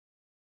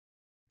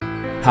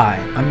Hi,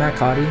 I'm Matt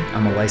Cotty.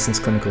 I'm a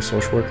licensed clinical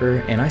social worker,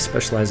 and I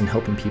specialize in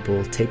helping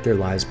people take their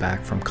lives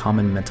back from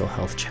common mental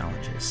health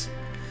challenges.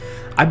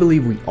 I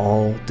believe we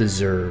all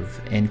deserve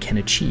and can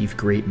achieve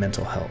great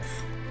mental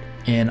health.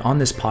 And on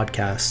this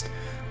podcast,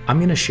 I'm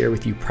going to share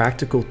with you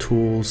practical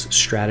tools,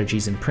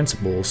 strategies, and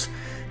principles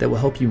that will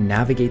help you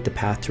navigate the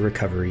path to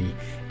recovery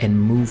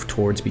and move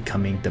towards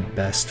becoming the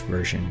best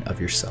version of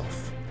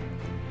yourself.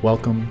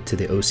 Welcome to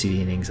the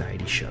OCD and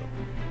Anxiety Show.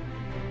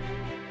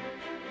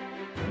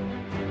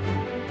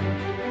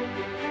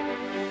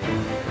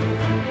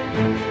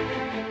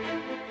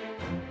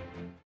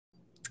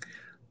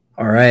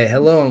 All right.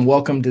 Hello and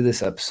welcome to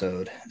this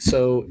episode.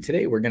 So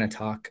today we're going to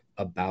talk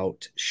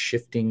about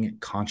shifting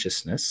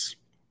consciousness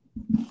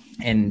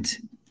and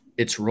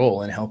its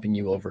role in helping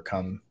you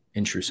overcome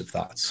intrusive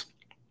thoughts.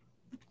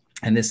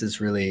 And this is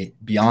really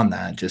beyond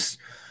that, just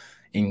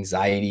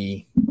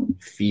anxiety,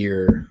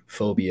 fear,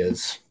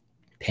 phobias,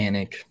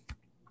 panic,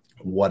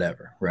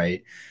 whatever,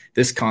 right?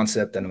 This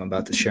concept that I'm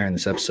about to share in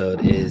this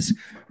episode is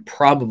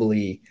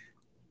probably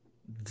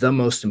the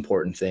most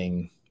important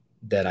thing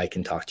that I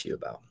can talk to you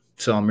about.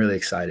 So I'm really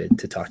excited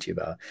to talk to you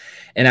about.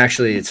 And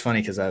actually, it's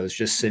funny because I was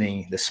just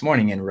sitting this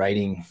morning and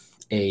writing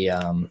a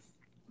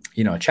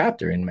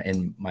chapter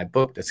in my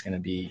book that's going to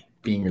be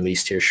being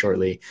released here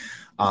shortly,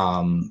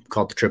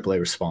 called the AAA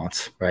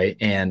Response, right?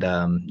 And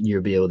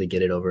you'll be able to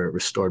get it over at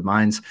Restored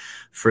Minds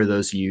for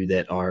those of you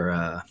that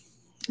are,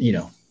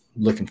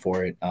 looking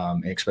for it,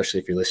 especially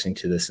if you're listening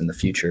to this in the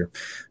future,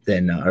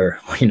 then,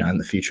 in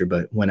the future,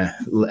 but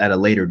at a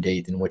later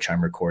date than which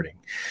I'm recording.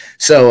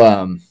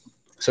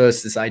 So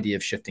it's this idea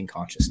of shifting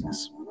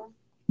consciousness.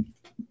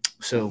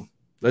 So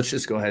let's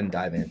just go ahead and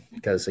dive in,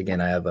 because again,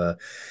 I have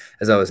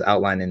as I was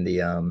outlining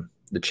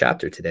the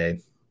chapter today,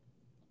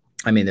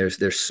 I mean,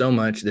 there's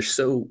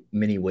so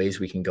many ways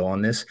we can go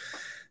on this.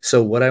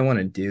 So what I want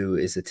to do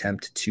is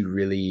attempt to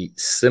really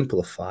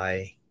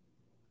simplify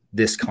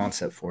this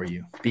concept for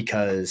you,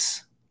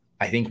 because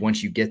I think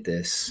once you get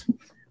this,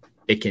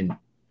 it can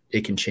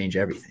change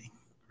everything,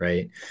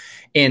 right?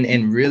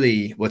 And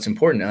really what's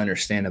important to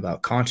understand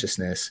about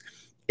consciousness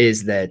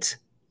is that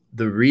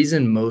the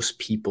reason most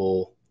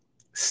people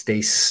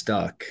stay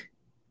stuck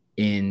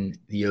in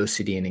the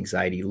OCD and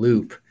anxiety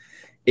loop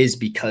is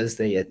because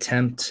they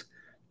attempt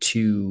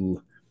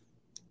to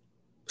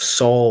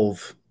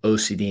solve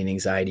OCD and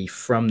anxiety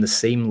from the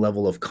same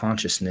level of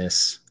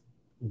consciousness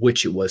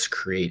which it was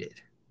created,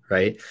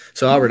 right?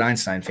 So Albert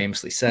Einstein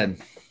famously said,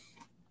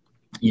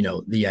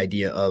 the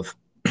idea of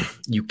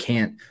you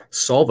can't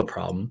solve a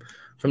problem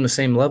from the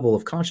same level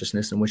of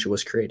consciousness in which it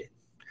was created.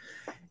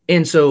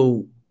 And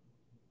so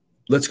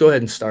let's go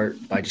ahead and start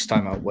by just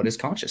talking about what is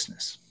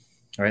consciousness.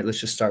 All right, let's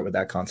just start with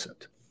that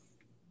concept.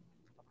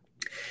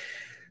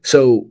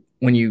 So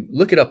when you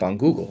look it up on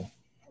Google,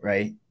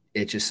 right,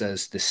 it just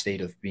says the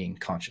state of being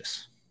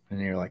conscious. And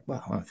you're like,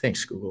 wow,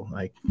 thanks, Google.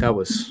 Like that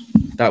was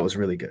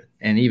really good.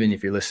 And even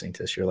if you're listening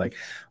to this, you're like,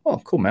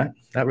 oh, cool, Matt.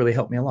 That really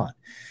helped me a lot.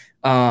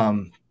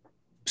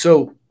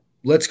 So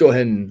let's go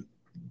ahead and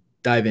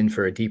dive in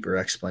for a deeper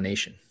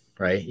explanation,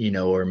 right?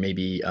 Or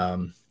maybe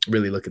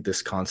really look at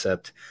this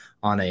concept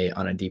on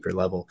a deeper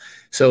level.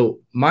 So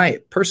my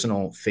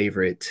personal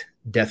favorite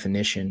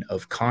definition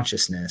of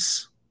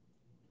consciousness,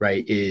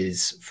 right,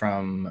 is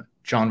from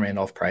John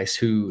Randolph Price,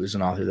 who is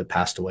an author that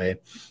passed away,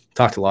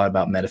 talked a lot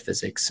about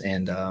metaphysics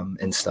and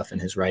stuff in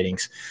his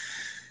writings.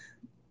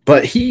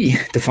 But he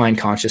defined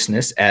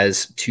consciousness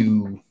as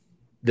to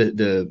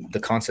the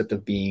concept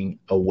of being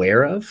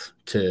aware of,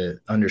 to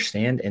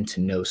understand, and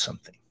to know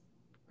something,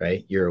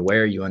 right? You're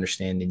aware, you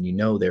understand, and you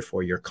know,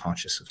 therefore you're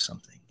conscious of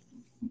something.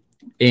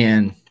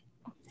 And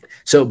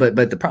so, but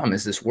the problem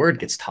is this word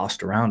gets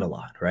tossed around a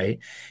lot, right?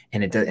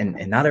 And it does,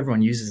 and not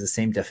everyone uses the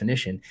same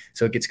definition.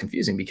 So it gets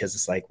confusing because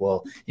it's like,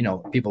 well,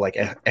 people like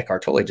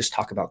Eckhart Tolle just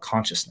talk about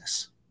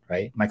consciousness,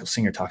 right? Michael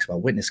Singer talks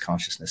about witness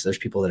consciousness. There's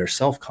people that are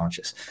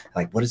self-conscious.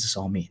 Like, what does this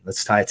all mean?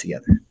 Let's tie it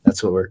together.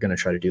 That's what we're going to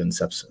try to do in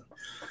this episode.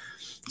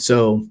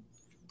 So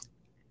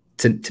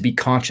to be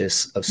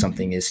conscious of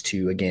something is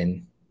to,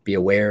 again, be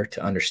aware,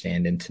 to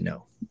understand, and to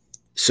know.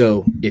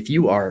 So if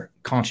you are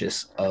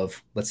conscious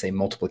of, let's say,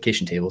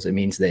 multiplication tables, it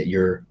means that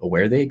you're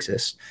aware they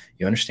exist,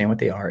 you understand what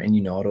they are, and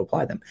you know how to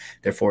apply them.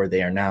 Therefore,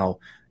 they are now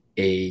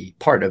a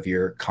part of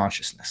your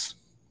consciousness,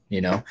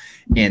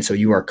 and so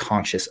you are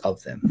conscious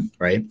of them,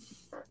 right?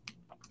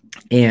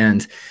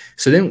 And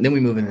so then we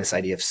move into this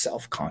idea of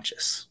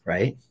self-conscious,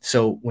 right?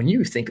 So when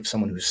you think of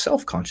someone who's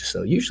self-conscious,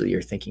 though, usually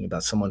you're thinking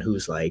about someone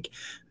who's like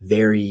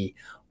very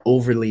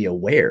overly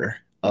aware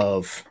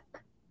of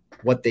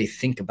what they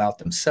think about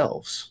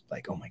themselves.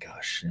 Like, oh my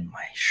gosh, and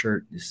my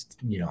shirt is,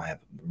 I have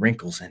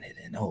wrinkles in it,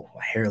 and oh,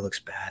 my hair looks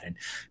bad, and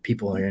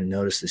people are going to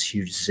notice this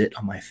huge zit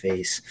on my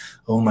face.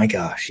 Oh my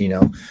gosh,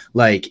 and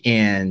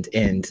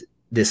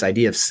this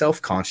idea of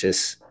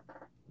self-conscious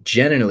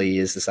generally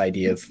is this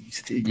idea of,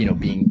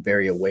 being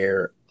very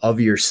aware of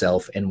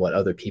yourself and what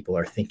other people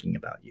are thinking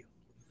about you.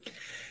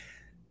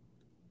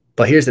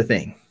 But here's the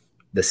thing,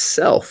 the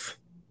self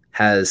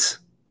has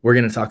we're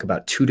going to talk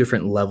about two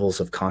different levels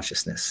of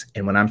consciousness.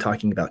 And when I'm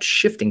talking about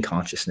shifting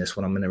consciousness,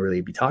 what I'm going to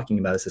really be talking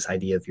about is this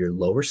idea of your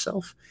lower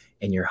self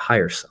and your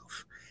higher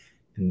self.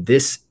 And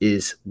this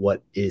is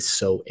what is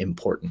so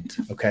important.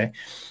 Okay.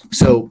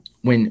 So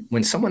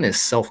when someone is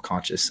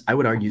self-conscious, I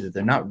would argue that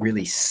they're not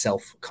really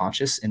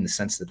self-conscious in the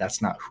sense that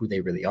that's not who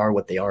they really are.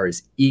 What they are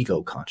is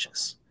ego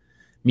conscious,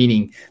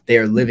 meaning they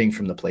are living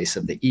from the place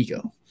of the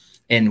ego.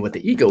 And what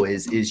the ego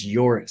is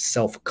your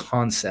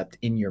self-concept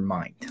in your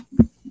mind.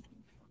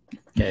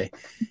 Okay.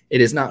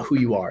 It is not who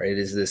you are. It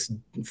is this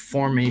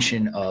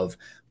formation of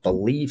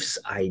beliefs,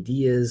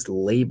 ideas,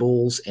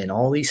 labels, and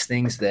all these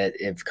things that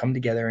have come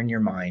together in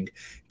your mind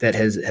that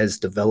has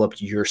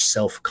developed your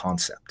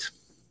self-concept.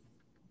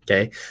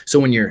 Okay. So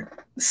when you're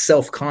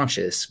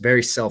self-conscious,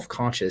 very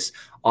self-conscious,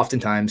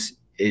 oftentimes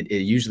it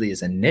usually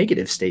is a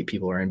negative state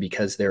people are in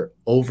because they're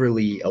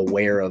overly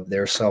aware of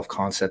their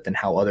self-concept and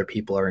how other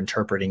people are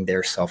interpreting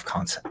their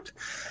self-concept.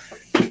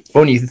 But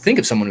when you think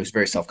of someone who's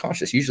very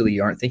self-conscious, usually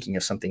you aren't thinking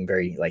of something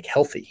very like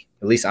healthy.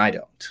 At least I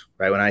don't,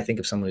 right? When I think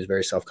of someone who's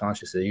very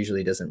self-conscious, it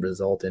usually doesn't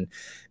result in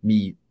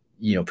me,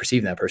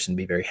 perceiving that person to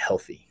be very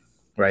healthy,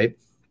 right?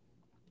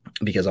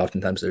 Because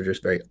oftentimes they're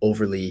just very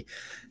overly,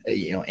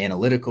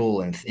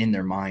 analytical and in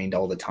their mind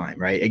all the time,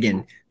 right?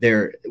 Again,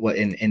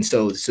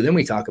 so then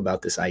we talk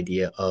about this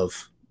idea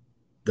of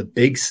the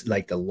big,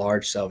 like the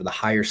large self, the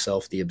higher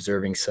self, the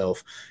observing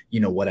self,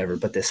 whatever,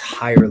 but this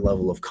higher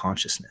level of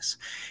consciousness.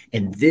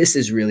 And this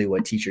is really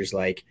what teachers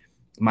like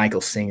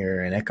Michael Singer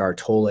and Eckhart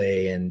Tolle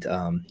and,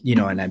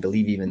 and I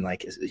believe even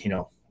like,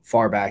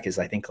 far back as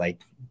I think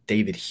like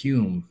David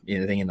Hume,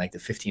 thinking like the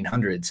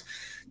 1500s,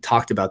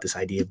 talked about this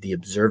idea of the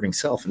observing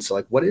self. And so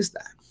like, what is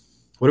that?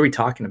 What are we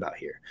talking about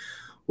here?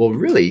 Well,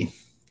 really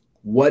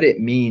what it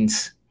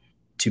means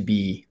to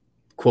be,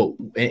 quote,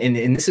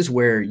 and this is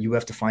where you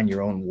have to find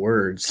your own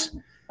words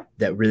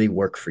that really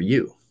work for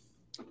you.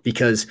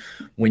 Because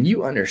when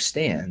you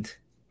understand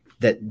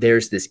that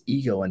there's this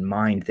ego and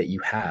mind that you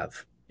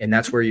have, and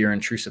that's where your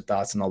intrusive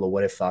thoughts and all the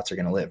what if thoughts are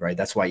going to live, right?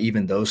 That's why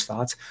even those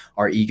thoughts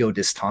are ego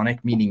dystonic,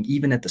 meaning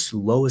even at the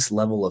lowest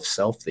level of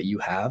self that you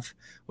have,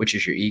 which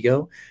is your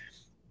ego,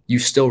 you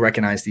still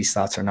recognize these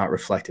thoughts are not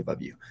reflective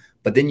of you.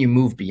 But then you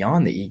move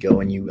beyond the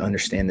ego and you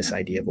understand this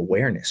idea of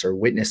awareness or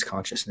witness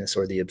consciousness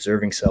or the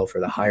observing self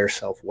or the higher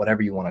self,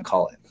 whatever you want to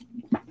call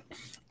it.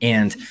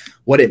 And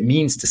what it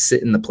means to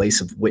sit in the place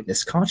of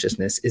witness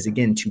consciousness is,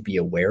 again, to be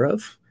aware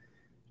of,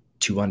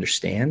 to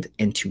understand,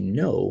 and to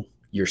know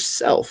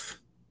yourself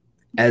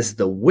as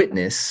the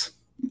witness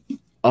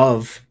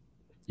of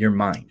your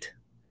mind,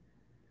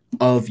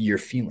 of your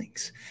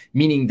feelings,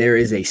 meaning there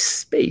is a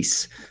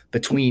space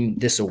between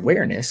this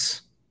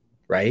awareness,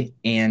 right,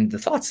 and the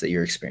thoughts that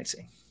you're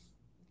experiencing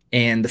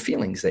and the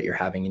feelings that you're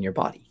having in your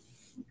body,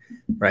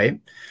 right?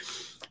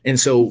 And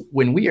so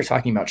when we are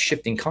talking about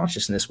shifting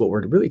consciousness, what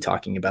we're really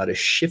talking about is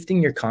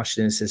shifting your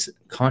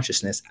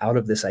consciousness out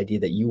of this idea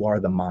that you are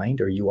the mind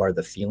or you are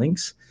the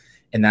feelings,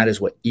 and that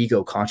is what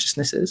ego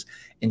consciousness is,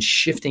 and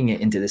shifting it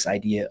into this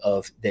idea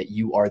of that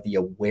you are the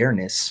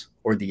awareness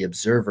or the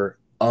observer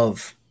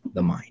of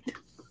the mind.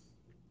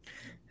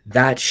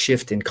 That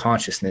shift in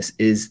consciousness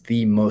is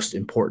the most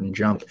important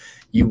jump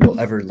you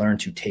will ever learn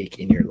to take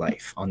in your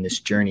life, on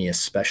this journey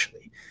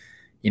especially.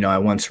 I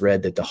once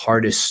read that the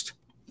hardest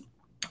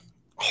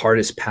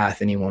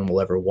path anyone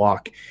will ever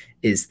walk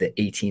is the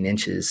 18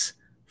 inches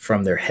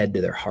from their head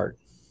to their heart,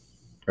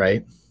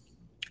 right?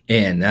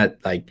 And that,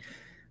 like,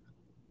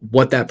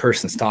 what that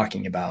person's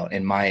talking about,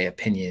 in my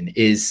opinion,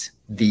 is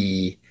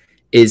the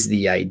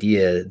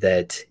idea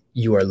that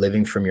you are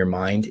living from your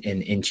mind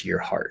and into your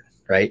heart,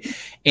 right?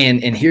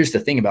 And here's the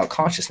thing about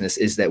consciousness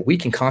is that we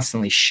can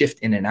constantly shift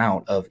in and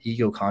out of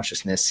ego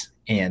consciousness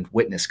and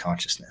witness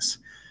consciousness.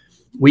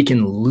 We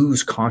can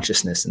lose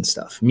consciousness and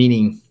stuff,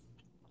 meaning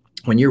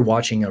when you're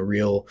watching a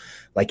real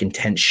like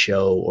intense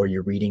show or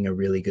you're reading a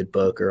really good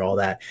book or all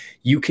that,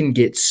 you can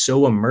get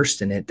so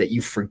immersed in it that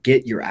you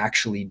forget you're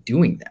actually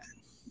doing that,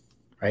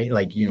 right?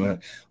 Like,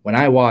 when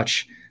I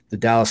watch the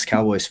Dallas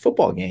Cowboys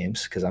football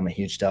games, because I'm a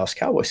huge Dallas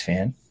Cowboys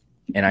fan,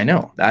 and I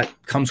know that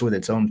comes with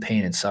its own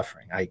pain and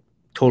suffering. I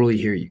totally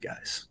hear you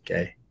guys,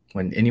 okay?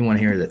 When anyone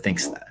here that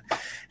thinks that.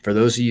 For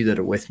those of you that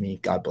are with me,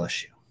 God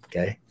bless you,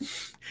 okay?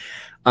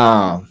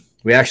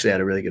 We actually had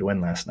a really good win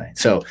last night.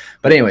 So,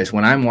 but anyways,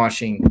 when I'm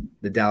watching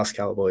the Dallas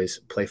Cowboys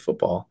play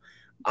football,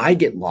 I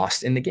get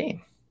lost in the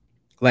game.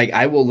 Like,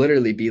 I will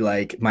literally be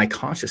like, my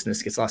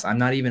consciousness gets lost. I'm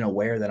not even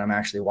aware that I'm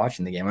actually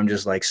watching the game. I'm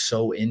just like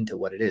so into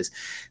what it is.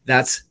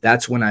 That's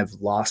when I've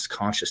lost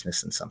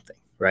consciousness in something,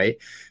 right?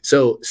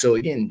 So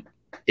again,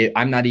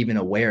 I'm not even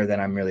aware that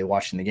I'm really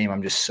watching the game.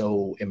 I'm just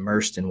so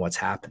immersed in what's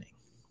happening.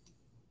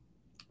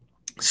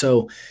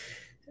 So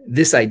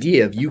this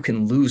idea of you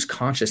can lose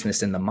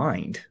consciousness in the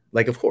mind,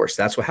 like, of course,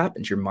 that's what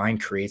happens. Your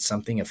mind creates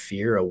something, a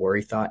fear, a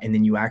worry thought, and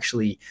then you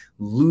actually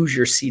lose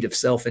your seat of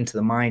self into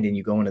the mind, and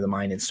you go into the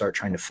mind and start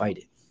trying to fight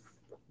it.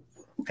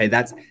 Okay,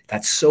 that's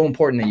so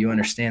important that you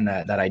understand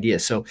that idea.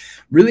 So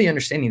really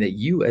understanding that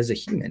you as a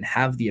human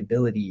have the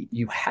ability,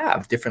 you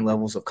have different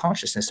levels of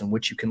consciousness in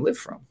which you can live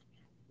from.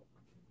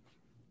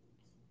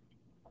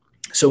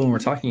 So when we're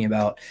talking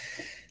about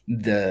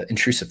the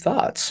intrusive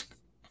thoughts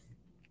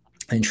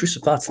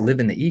live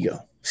in the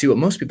ego. See, what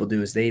most people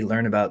do is they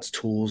learn about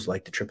tools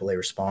like the AAA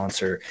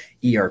response or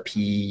ERP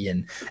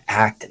and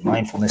ACT and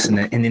mindfulness, and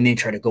then they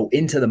try to go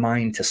into the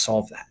mind to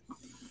solve that.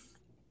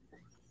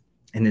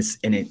 And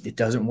it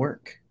doesn't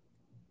work.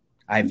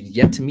 I've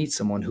yet to meet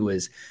someone who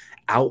has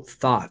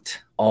outthought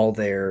all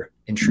their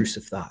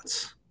intrusive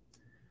thoughts,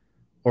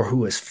 or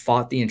who has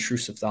fought the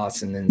intrusive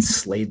thoughts and then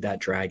slayed that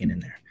dragon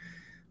in there.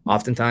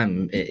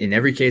 Oftentimes, in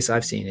every case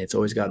I've seen, it's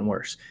always gotten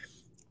worse.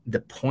 The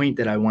point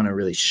that I want to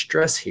really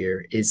stress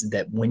here is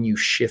that when you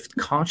shift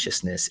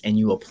consciousness and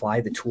you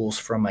apply the tools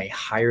from a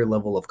higher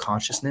level of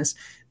consciousness,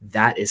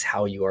 that is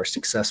how you are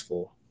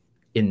successful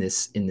in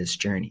this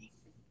journey.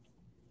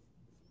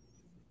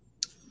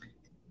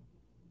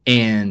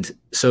 And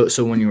so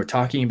when you were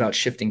talking about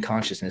shifting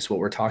consciousness, what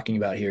we're talking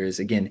about here is,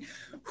 again,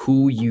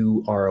 who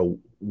you are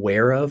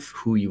aware of,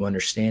 who you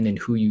understand, and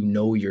who you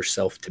know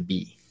yourself to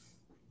be.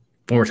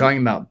 When we're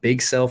talking about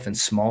big self and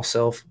small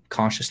self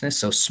consciousness,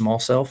 so small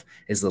self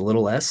is the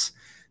little s,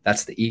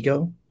 that's the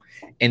ego.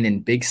 And then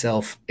big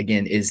self,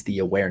 again, is the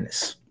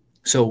awareness.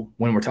 So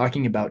when we're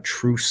talking about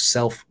true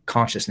self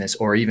consciousness,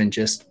 or even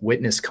just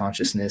witness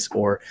consciousness,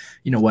 or,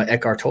 what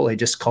Eckhart Tolle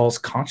just calls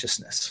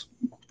consciousness.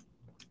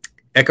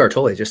 Eckhart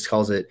Tolle just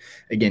calls it,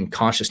 again,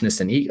 consciousness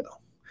and ego,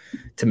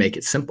 to make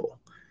it simple,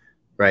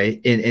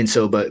 right? And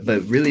so, but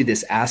really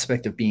this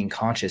aspect of being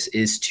conscious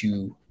is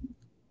to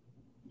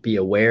be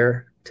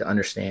aware, to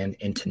understand,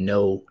 and to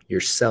know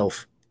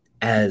yourself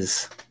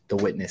as the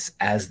witness,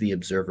 as the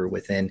observer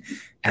within,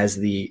 as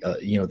the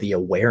the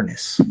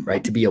awareness,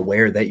 right? To be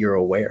aware that you're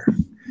aware.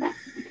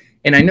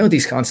 And I know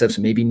these concepts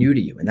may be new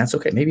to you, and that's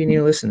okay. Maybe you need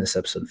to listen to this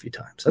episode a few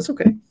times. That's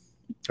okay,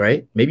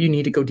 right? Maybe you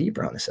need to go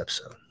deeper on this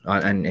episode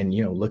and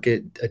look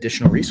at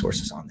additional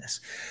resources on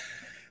this.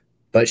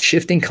 But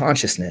shifting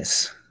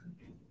consciousness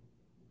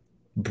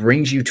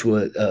brings you to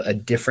a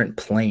different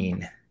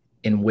plane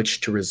in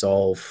which to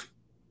resolve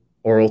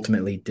or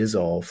ultimately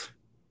dissolve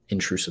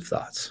intrusive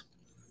thoughts.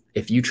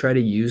 If you try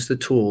to use the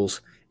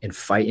tools and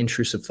fight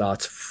intrusive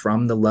thoughts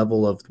from the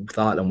level of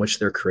thought on which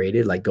they're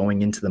created, like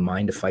going into the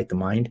mind to fight the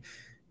mind,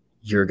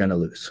 you're going to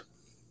lose.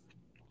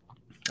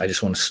 I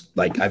just want to,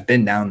 I've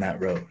been down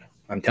that road.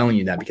 I'm telling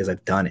you that because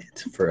I've done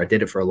it. I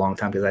did it for a long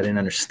time because I didn't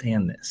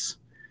understand this,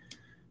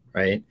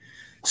 right?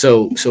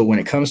 So when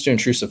it comes to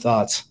intrusive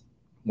thoughts,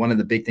 one of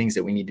the big things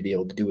that we need to be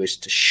able to do is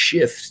to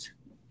shift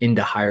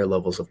into higher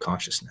levels of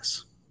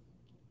consciousness,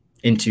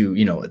 into,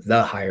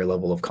 the higher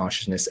level of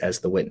consciousness as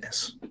the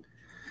witness.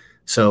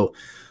 So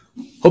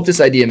hope this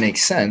idea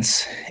makes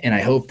sense. And I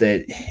hope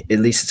that at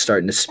least it's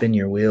starting to spin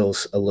your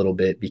wheels a little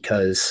bit,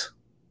 because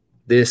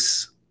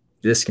this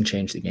can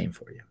change the game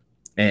for you.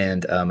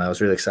 And I was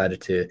really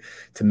excited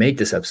to make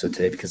this episode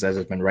today, because as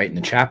I've been writing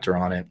the chapter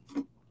on it,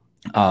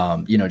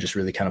 just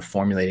really kind of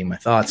formulating my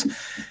thoughts,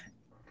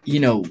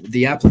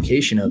 the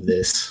application of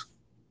this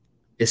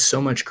is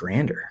so much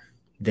grander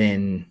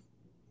than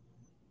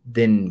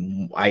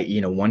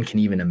one can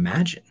even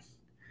imagine.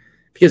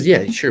 Because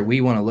sure, we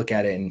want to look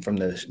at it and from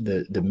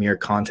the mere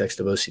context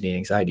of OCD and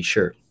anxiety.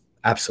 Sure,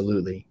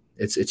 absolutely,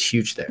 it's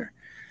huge there.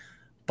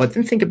 But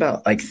then think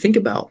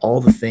about all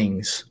the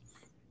things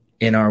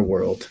in our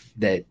world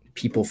that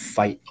people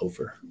fight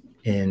over,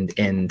 and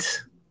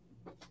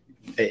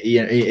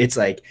it's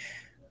like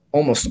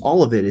almost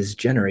all of it is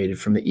generated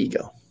from the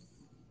ego,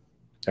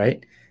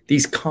 right?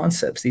 These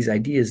concepts, these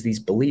ideas, these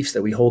beliefs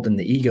that we hold in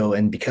the ego,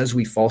 and because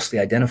we falsely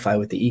identify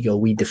with the ego,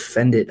 we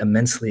defend it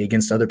immensely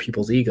against other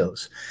people's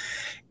egos.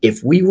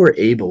 If we were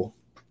able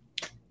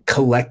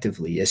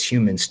collectively as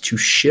humans to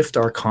shift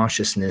our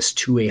consciousness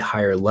to a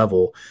higher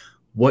level,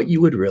 what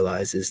you would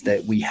realize is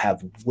that we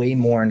have way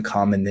more in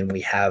common than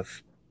we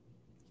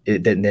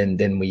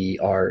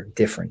are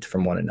different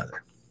from one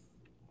another.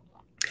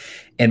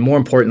 And more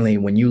importantly,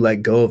 when you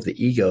let go of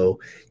the ego,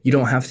 you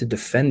don't have to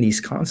defend these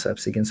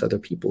concepts against other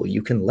people.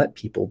 You can let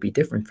people be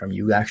different from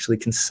you. You actually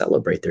can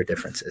celebrate their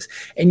differences.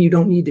 And you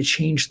don't need to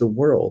change the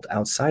world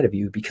outside of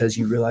you, because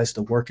you realize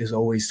the work is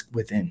always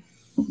within.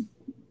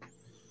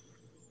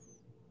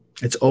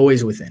 It's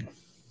always within.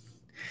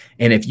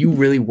 And if you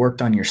really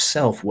worked on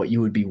yourself, what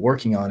you would be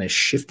working on is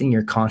shifting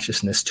your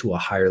consciousness to a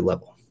higher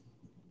level.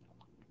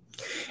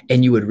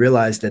 And you would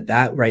realize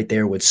that right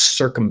there would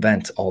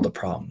circumvent all the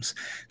problems.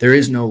 There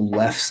is no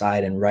left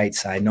side and right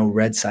side, no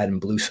red side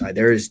and blue side.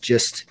 There is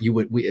just,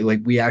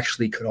 we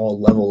actually could all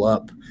level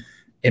up,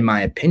 in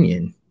my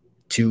opinion,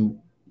 to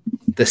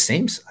the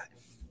same side,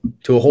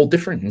 to a whole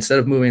different, instead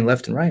of moving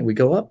left and right, we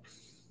go up.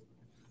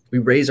 We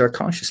raise our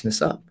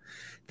consciousness up.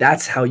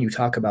 That's how you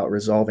talk about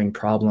resolving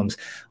problems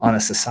on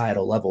a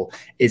societal level,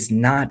 is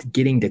not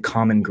getting to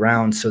common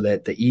ground so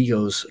that the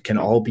egos can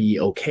all be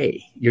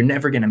okay. You're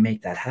never going to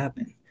make that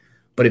happen.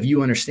 But if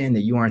you understand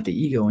that you aren't the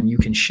ego and you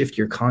can shift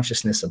your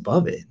consciousness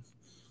above it,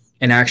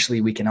 and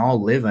actually we can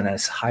all live in a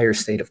higher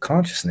state of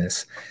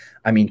consciousness,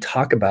 I mean,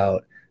 talk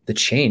about the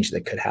change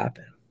that could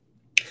happen.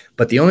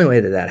 But the only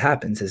way that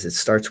happens is it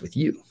starts with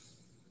you,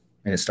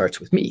 and it starts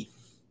with me.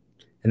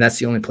 And that's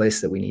the only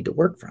place that we need to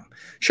work from.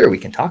 Sure, we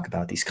can talk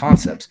about these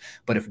concepts,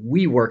 but if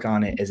we work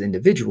on it as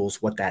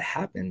individuals, what that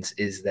happens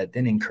is that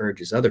then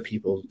encourages other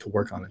people to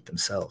work on it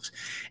themselves.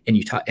 And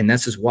and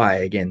this is why,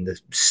 again, the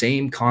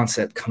same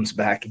concept comes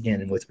back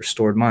again with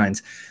restored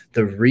minds.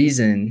 The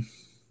reason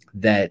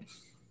that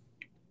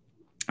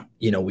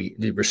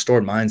the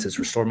restored minds is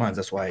restored minds.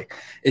 That's why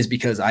is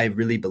because I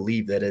really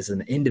believe that as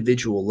an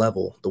individual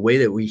level, the way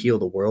that we heal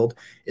the world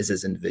is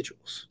as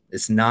individuals.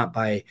 It's not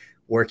by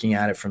working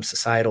at it from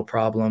societal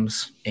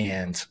problems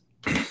and,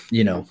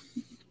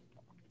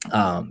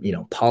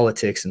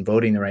 politics and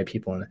voting the right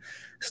people. And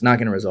it's not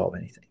going to resolve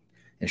anything.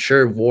 And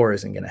sure, war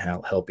isn't going to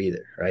help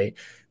either. Right.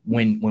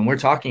 When we're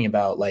talking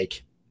about,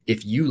 like,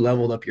 if you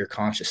leveled up your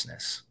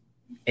consciousness,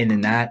 and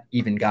then that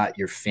even got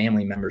your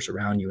family members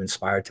around you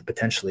inspired to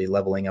potentially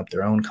leveling up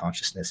their own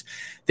consciousness,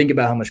 think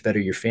about how much better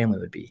your family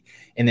would be.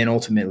 And then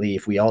ultimately,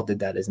 if we all did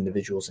that as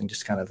individuals and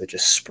just kind of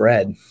just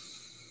spread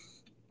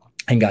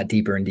and got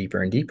deeper and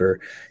deeper and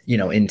deeper,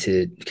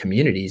 into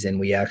communities, and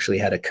we actually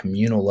had a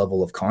communal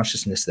level of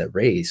consciousness that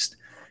raised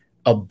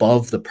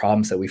above the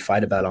problems that we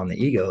fight about on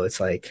the ego,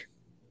 it's like,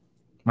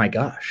 my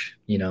gosh,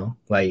 I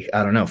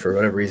don't know, for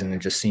whatever reason, it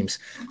just seems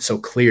so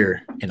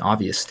clear and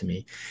obvious to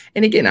me.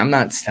 And again, I'm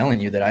not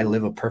telling you that I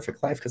live a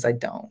perfect life, because I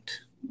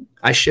don't.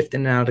 I shift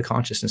in and out of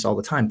consciousness all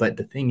the time. But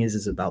the thing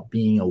is about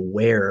being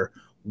aware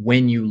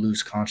when you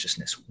lose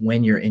consciousness,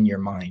 when you're in your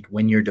mind,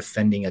 when you're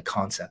defending a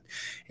concept,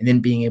 and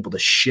then being able to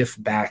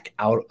shift back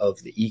out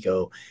of the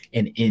ego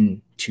and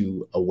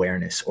into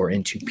awareness or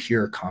into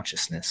pure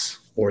consciousness,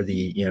 or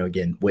the,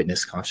 again,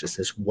 witness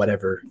consciousness,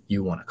 whatever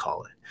you want to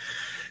call it.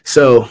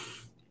 So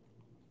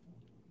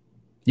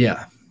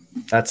yeah,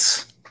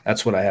 that's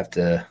what I have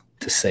to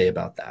say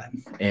about that.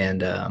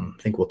 And I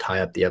think we'll tie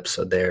up the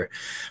episode there.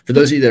 For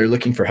those of you that are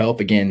looking for help,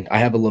 again, I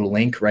have a little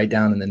link right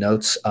down in the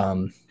notes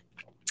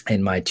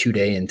in my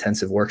 2-day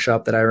intensive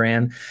workshop that I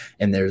ran.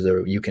 And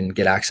you can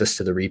get access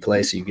to the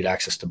replay. So you get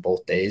access to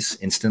both days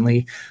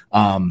instantly.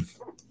 In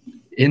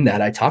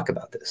that, I talk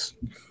about this.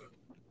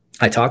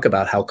 I talk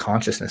about how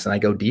consciousness, and I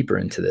go deeper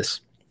into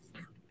this,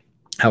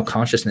 how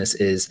consciousness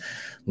is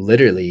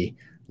literally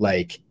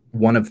like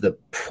one of the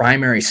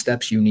primary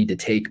steps you need to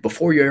take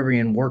before you ever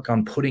even work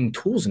on putting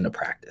tools into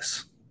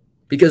practice.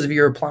 Because if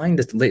you're applying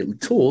the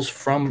tools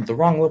from the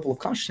wrong level of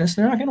consciousness,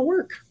 they're not going to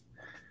work.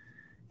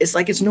 It's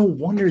like, it's no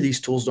wonder these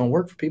tools don't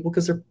work for people,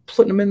 because they're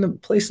putting them in the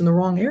place in the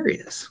wrong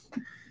areas,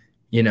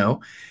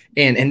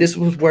 and this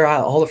was where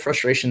all the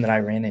frustration that I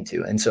ran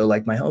into. And so,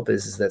 like, my hope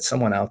is that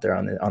someone out there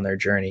on their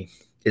journey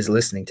is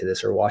listening to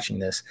this or watching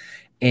this,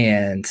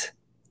 and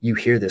you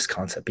hear this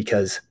concept,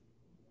 because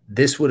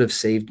this would have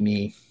saved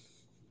me,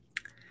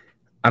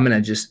 I'm going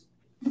to just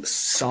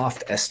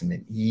soft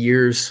estimate,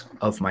 years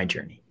of my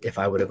journey, if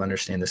I would have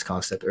understood this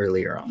concept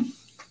earlier on.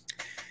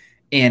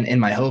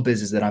 And my hope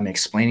is that I'm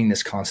explaining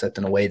this concept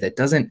in a way that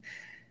doesn't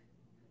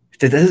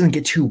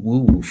get too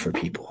woo-woo for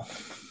people,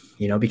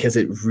 because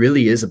it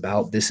really is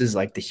about, this is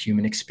like the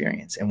human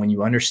experience. And when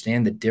you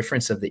understand the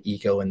difference of the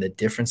ego and the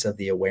difference of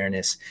the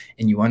awareness,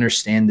 and you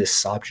understand this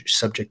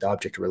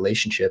subject-object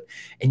relationship,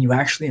 and you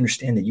actually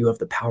understand that you have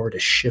the power to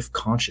shift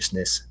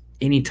consciousness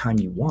anytime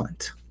you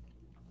want,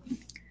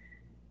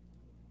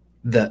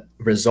 the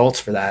results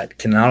for that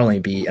can not only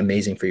be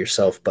amazing for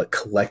yourself, but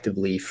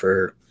collectively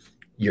for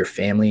your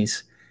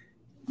families,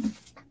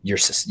 your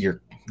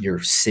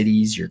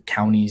cities, your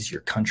counties,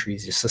 your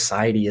countries, your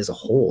society as a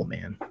whole,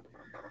 man.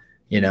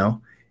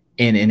 And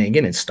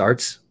again, it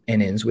starts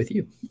and ends with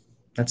you.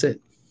 That's it.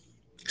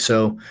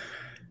 So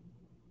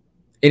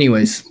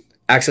anyways,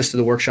 access to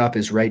the workshop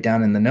is right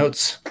down in the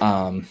notes.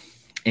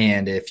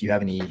 And if you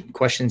have any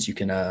questions, you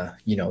can,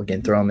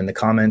 again, throw them in the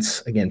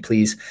comments. Again,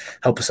 please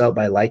help us out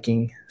by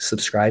liking,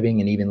 subscribing,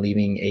 and even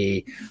leaving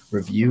a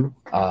review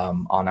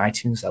on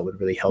iTunes. That would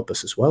really help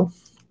us as well.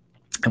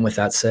 And with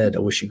that said, I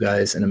wish you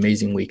guys an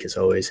amazing week as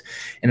always.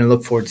 And I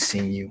look forward to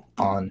seeing you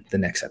on the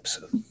next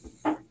episode.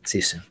 See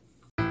you soon.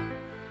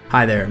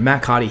 Hi there,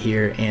 Matt Cotty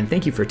here, and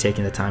thank you for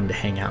taking the time to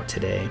hang out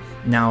today.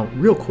 Now,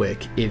 real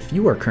quick, if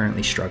you are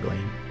currently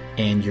struggling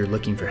and you're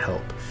looking for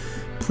help,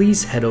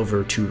 please head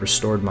over to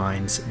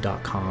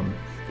restoredminds.com,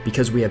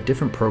 because we have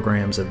different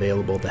programs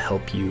available to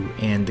help you.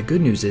 And the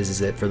good news is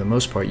that for the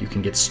most part, you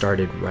can get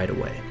started right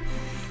away.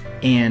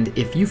 And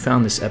if you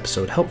found this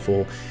episode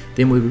helpful,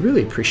 then we would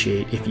really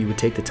appreciate if you would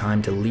take the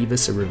time to leave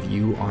us a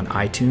review on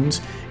iTunes,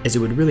 as it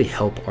would really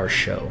help our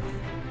show.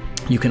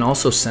 You can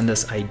also send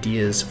us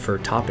ideas for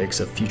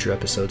topics of future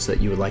episodes that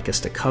you would like us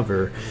to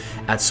cover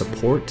at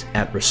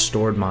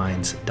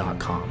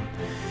support@restoredminds.com.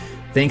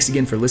 Thanks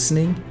again for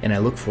listening, and I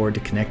look forward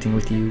to connecting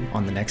with you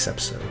on the next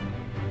episode.